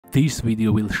This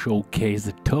video will showcase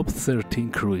the top 13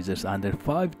 cruisers under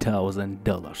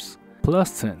 $5,000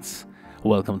 plus cents.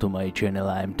 Welcome to my channel,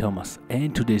 I'm Thomas,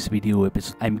 and today's video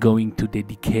episode I'm going to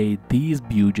dedicate these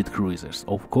budget cruisers,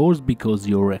 of course because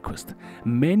your request.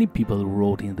 Many people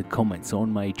wrote in the comments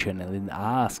on my channel and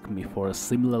asked me for a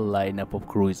similar lineup of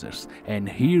cruisers, and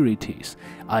here it is.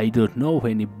 I don't know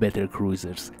any better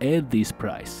cruisers at this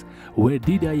price. Where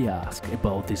did I ask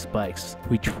about these bikes?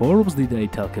 Which forums did I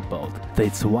talk about?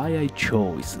 That's why I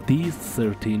chose these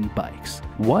 13 bikes.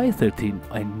 Why 13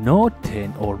 and not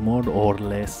 10 or more or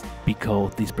less? Because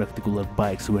these particular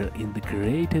bikes were in the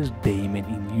greatest demand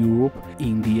in Europe,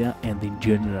 India and in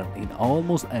general in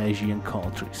almost Asian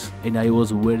countries. And I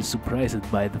was very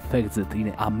surprised by the fact that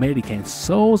in America and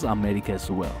South America as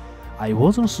well. I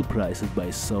wasn't surprised by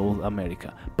South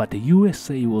America, but the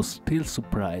USA was still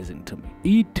surprising to me.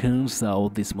 It turns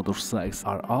out these motorcycles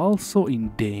are also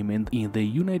in demand in the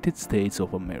United States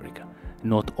of America.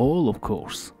 Not all, of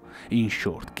course. In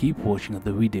short, keep watching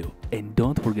the video and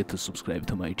don't forget to subscribe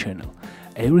to my channel.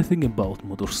 Everything about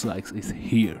motorcycles is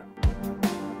here.